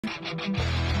Hi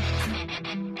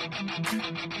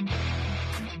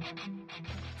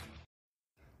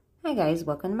guys,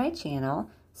 welcome to my channel.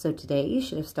 So today you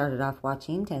should have started off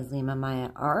watching Taslima Maya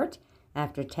Art.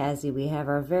 After Tazzy, we have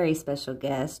our very special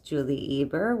guest, Julie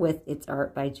Eber, with It's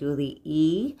Art by Julie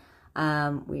E.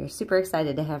 We are super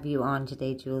excited to have you on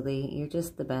today, Julie. You're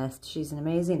just the best. She's an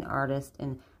amazing artist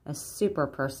and a super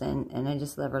person, and I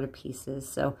just love her to pieces.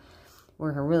 So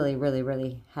we're really, really,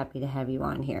 really happy to have you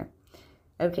on here.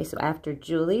 Okay, so after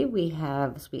Julie, we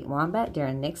have Sweet Wombat,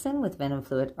 Darren Nixon with Venom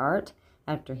Fluid Art.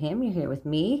 After him, you're here with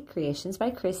me, Creations by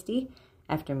Christy.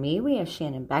 After me, we have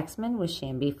Shannon Baxman with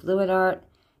ShanB Fluid Art.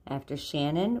 After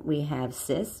Shannon, we have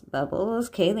Sis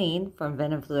Bubbles Kayleen from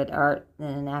Venom Fluid Art.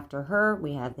 And after her,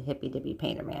 we have the Hippy Dippy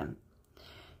Painterman.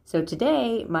 So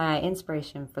today, my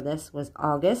inspiration for this was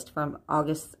August from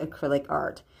August's Acrylic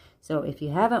Art. So if you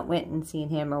haven't went and seen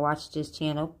him or watched his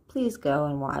channel, please go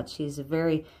and watch. He's a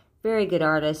very, very good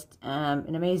artist,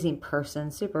 an amazing person,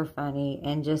 super funny,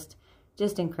 and just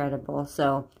incredible.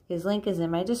 So his link is in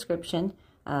my description.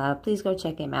 Please go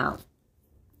check him out.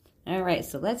 All right,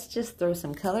 so let's just throw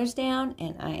some colors down,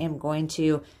 and I am going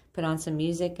to put on some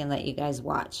music and let you guys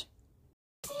watch.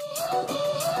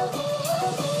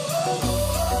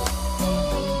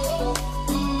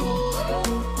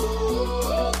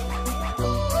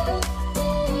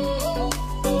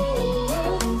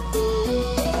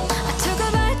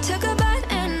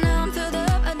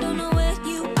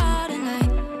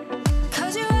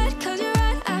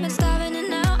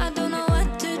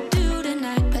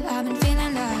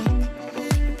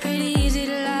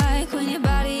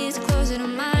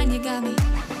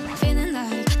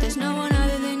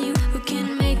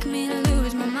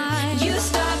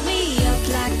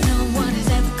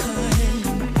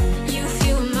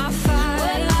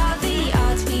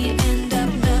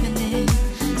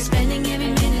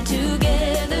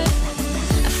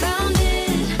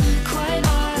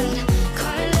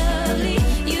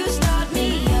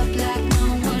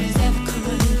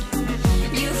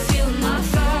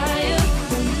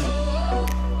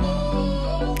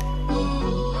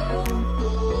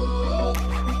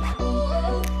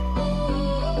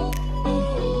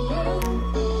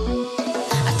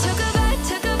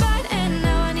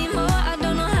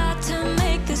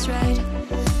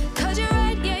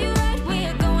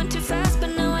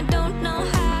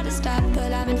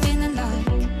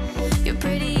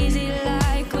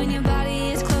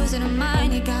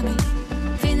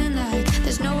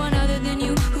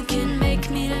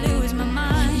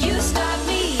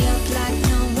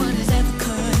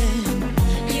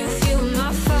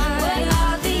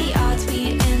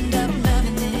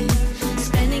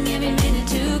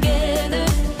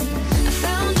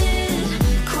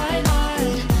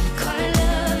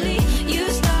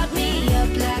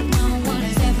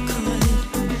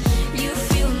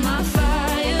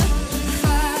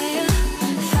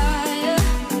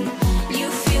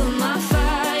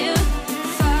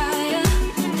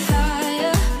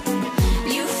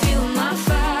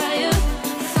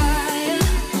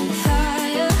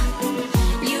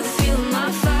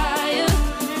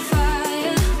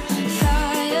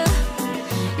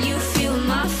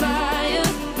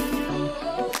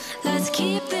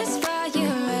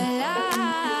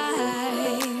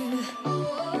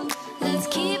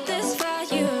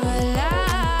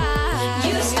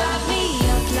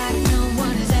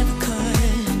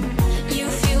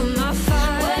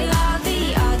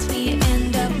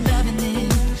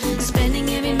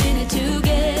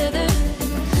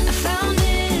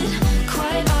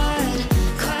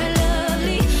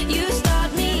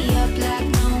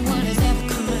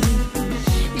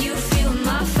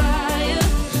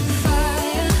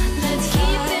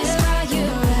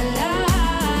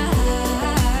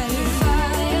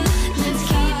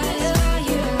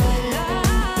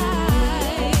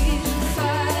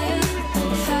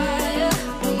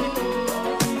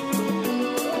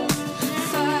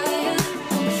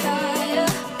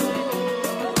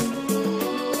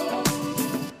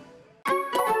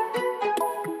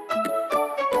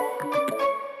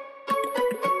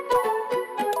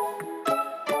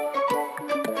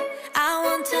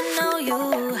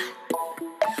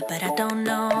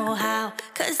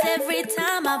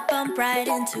 Right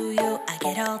into you, I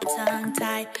get all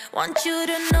tongue-tied. Want you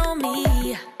to know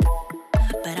me,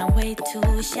 but I'm way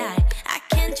too shy. I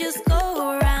can't just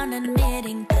go around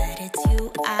admitting that it's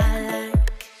you I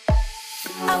like.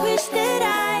 I wish that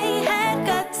I had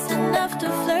guts enough to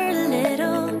flirt a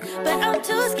little, but I'm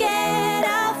too scared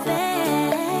I'll fail.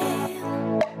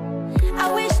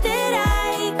 I wish that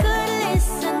I could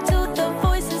listen to the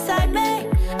voice inside me,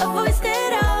 a voice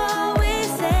that always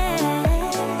says,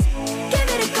 give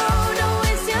it a go, don't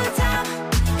waste your time.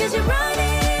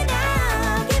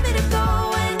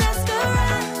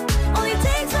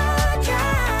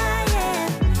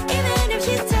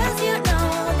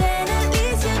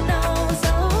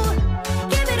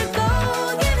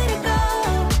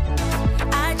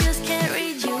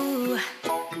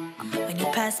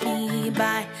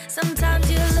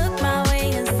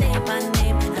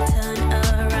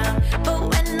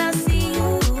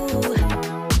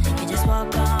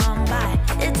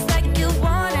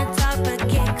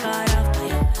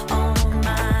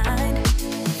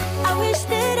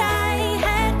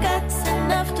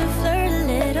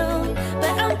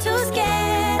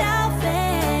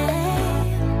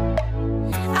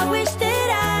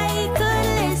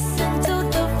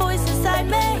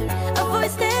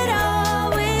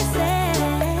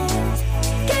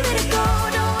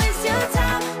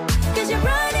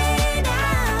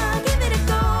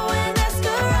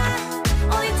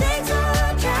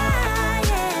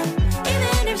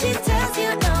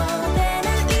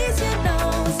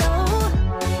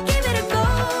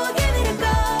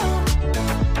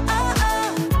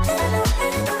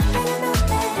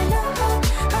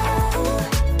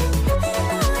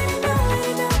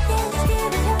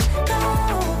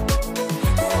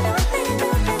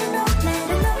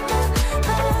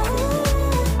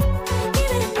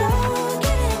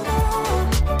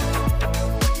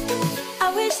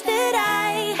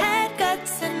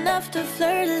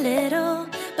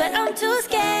 but I'm too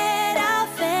scared I'll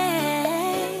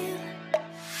fail.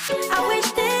 I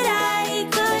wish that I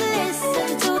could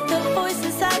listen to the voice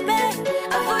inside me,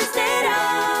 a voice that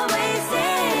always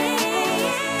says,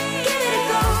 give it a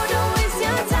go, don't waste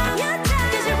your time,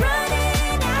 'cause you're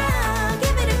running out.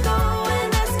 Give it a go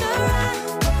and ask her out.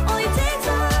 Only takes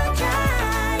one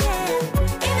try,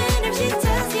 yeah. Even if she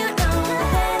tells you no,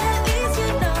 then at least you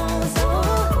know. So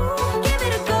give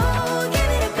it a go,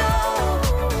 give it a go.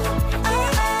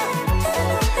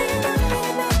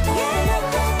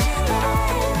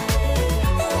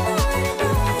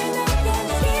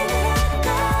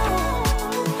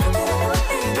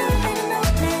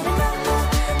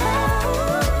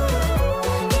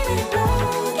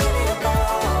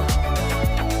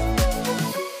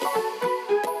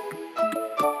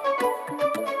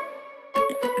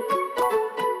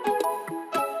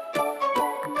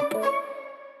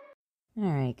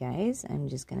 Alright guys, I'm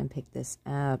just going to pick this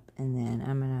up and then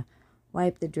I'm going to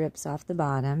wipe the drips off the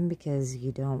bottom because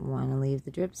you don't want to leave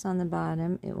the drips on the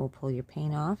bottom. It will pull your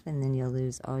paint off and then you'll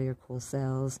lose all your cool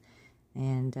cells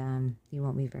and you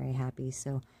won't be very happy.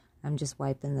 So I'm just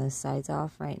wiping the sides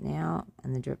off right now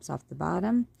and the drips off the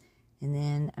bottom. And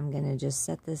then I'm going to just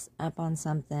set this up on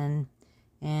something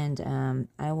and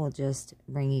I will just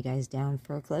bring you guys down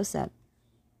for a close-up.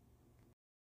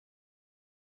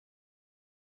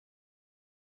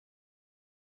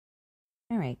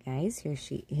 Alright guys, here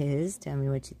she is. Tell me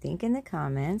what you think in the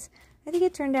comments. I think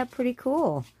it turned out pretty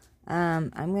cool.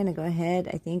 I'm going to go ahead,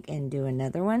 I think, and do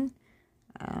another one.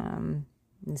 And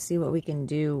see what we can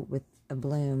do with a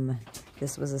bloom.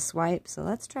 This was a swipe, so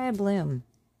let's try a bloom.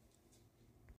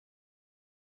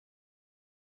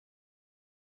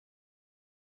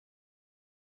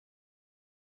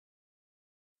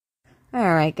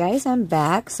 Alright guys, I'm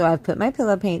back. So I've put my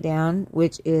pillow paint down,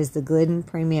 which is the Glidden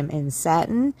Premium in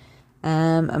Satin.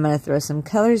 I'm going to throw some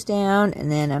colors down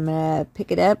and then I'm going to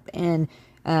pick it up and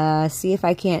see if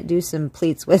I can't do some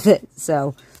pleats with it.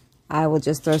 So I will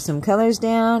just throw some colors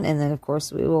down and then of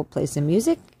course we will play some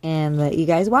music and let you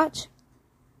guys watch.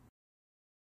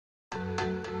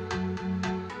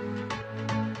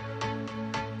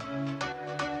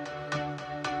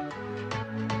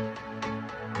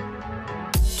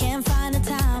 Can't find a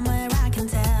time where I can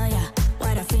tell ya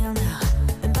what I feel now.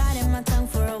 Been biting my tongue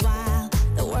for a while.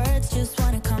 The words just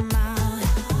wanna come out.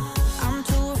 I'm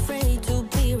too afraid to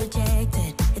be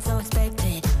rejected. It's so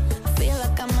expected. I feel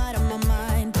like I'm out of my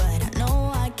mind, but I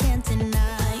know I can't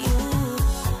deny you.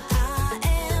 I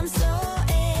am so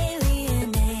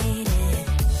alienated.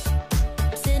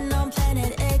 Sitting on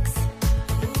planet X.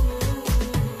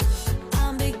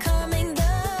 I'm becoming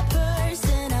the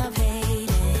person I've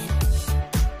hated.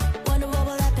 Wonder what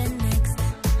will happen next.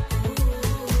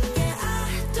 Yeah, I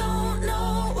don't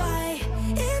know why.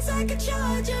 It's like a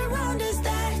charge around us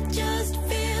that just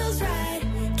feels right.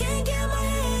 Can't get my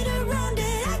head around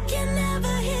it. I can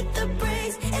never hit the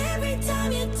brakes. Every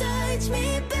time you touch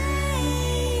me, babe,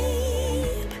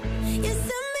 you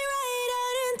send me right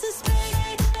out into space.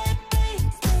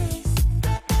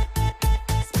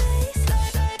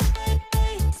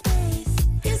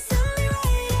 You send me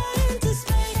right out into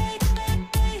space.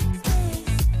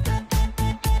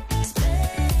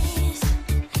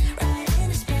 Right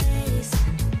into space.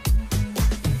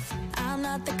 I'm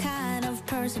not the kind of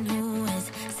person who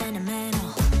is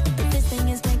sentimental, but this thing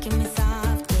is making me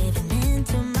soft, giving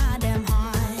into my damn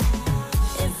heart.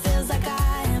 It feels like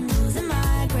I am losing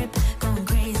my grip, going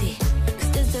crazy,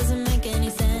 'cause this doesn't make any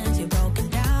sense. You've broken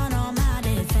down all my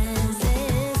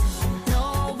defenses.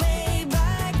 No way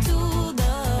back to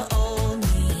the old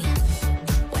me.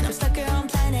 When I'm stuck here on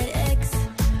planet X,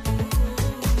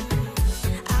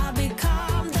 I'll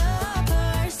become the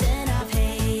person I've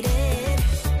hated.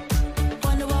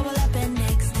 Wonder what will happen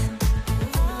next.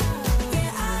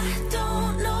 Yeah, I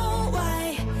don't know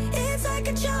why.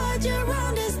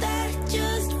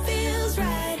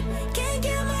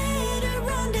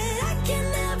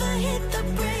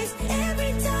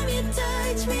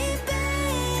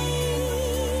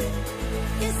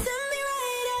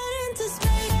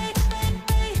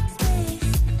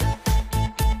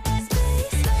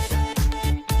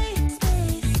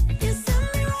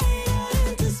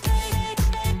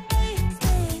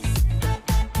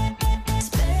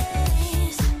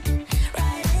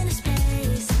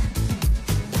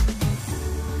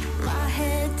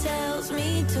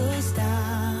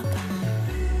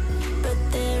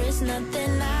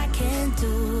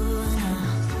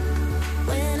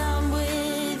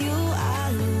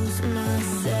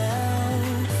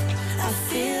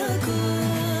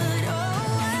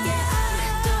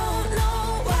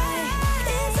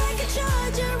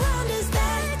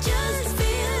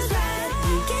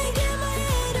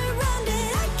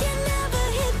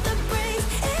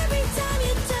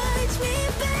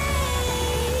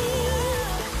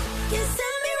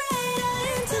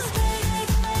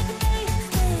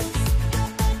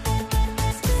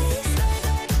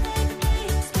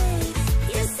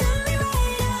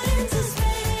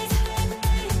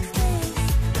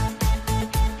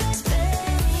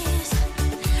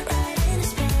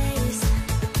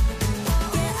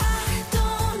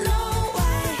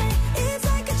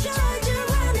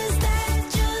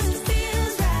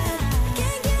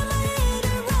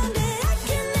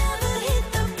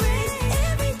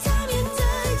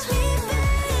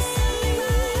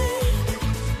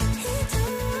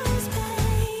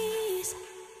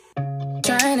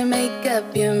 trying to make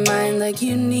up your mind like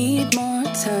you need more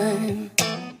time.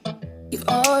 You've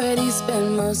already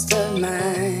spent most of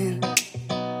mine.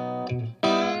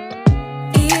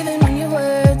 Even when your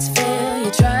words fail,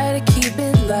 you try to keep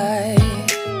it light.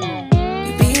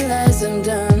 You realize I'm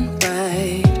done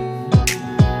right.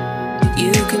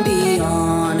 You can be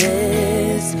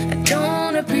honest. I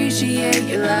don't appreciate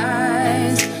your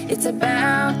lies. It's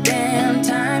about damn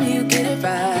time you get it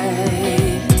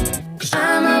right. 'Cause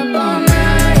I'm up all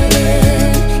night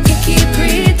and you keep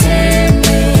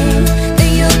pretending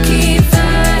that you'll keep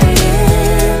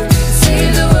fighting.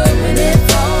 Save the world when it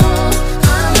falls.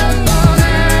 I'm up all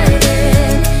night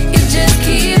and you just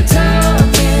keep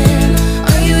talking.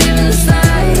 Are you even the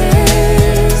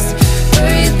slightest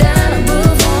worried that I'll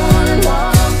move on and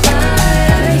walk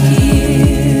by you?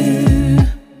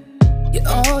 You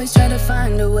always try to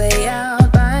find a way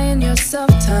out, buying yourself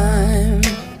time.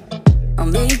 I'll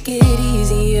make it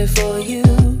easier for you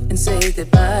and say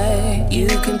goodbye. You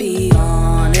can be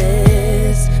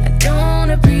honest. I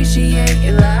don't appreciate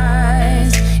your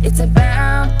lies. It's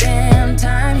about damn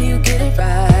time you get it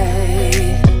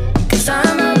right. 'Cause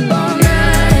I'm up all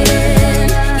night and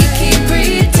you keep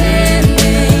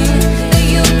pretending that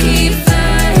you'll keep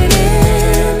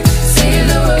fighting. Save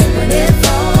the world when it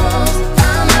falls.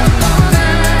 I'm up all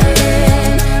night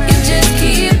and you just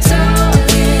keep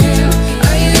talking.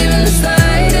 Are you even the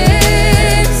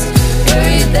slightest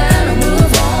worried that I'll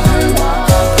move on and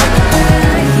walk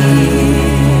right here?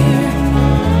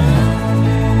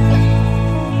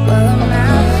 Well, I'm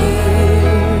out here.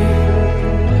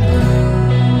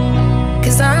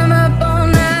 'Cause I'm up all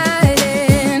night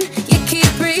and you keep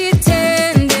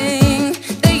pretending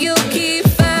that you'll keep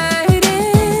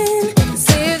fighting.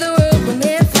 Save the world when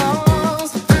it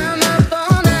falls. I'm up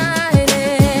all night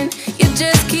and you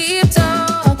just keep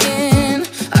talking.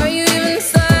 Are you even the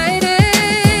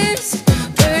slightest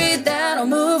worried that I'll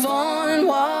move on and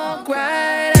walk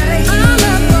right out of here? I'm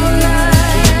up all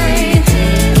night,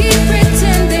 keep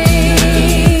pretending.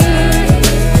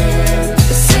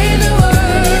 Save the world.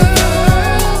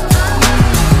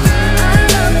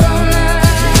 I'm up all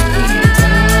night,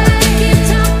 keep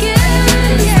talking,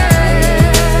 yeah.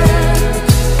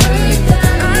 Worried that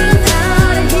I'm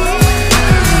out of here.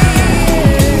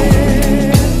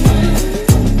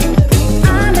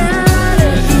 I'm out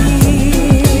of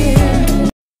here.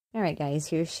 All right, guys,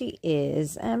 here she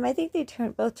is. I think they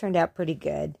both turned out pretty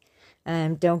good.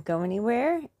 Don't go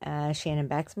anywhere. Shannon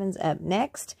Baxman's up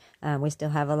next. We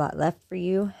still have a lot left for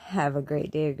you. Have a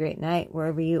great day, a great night,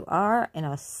 wherever you are, and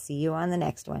I'll see you on the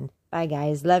next one. Bye,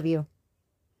 guys. Love you.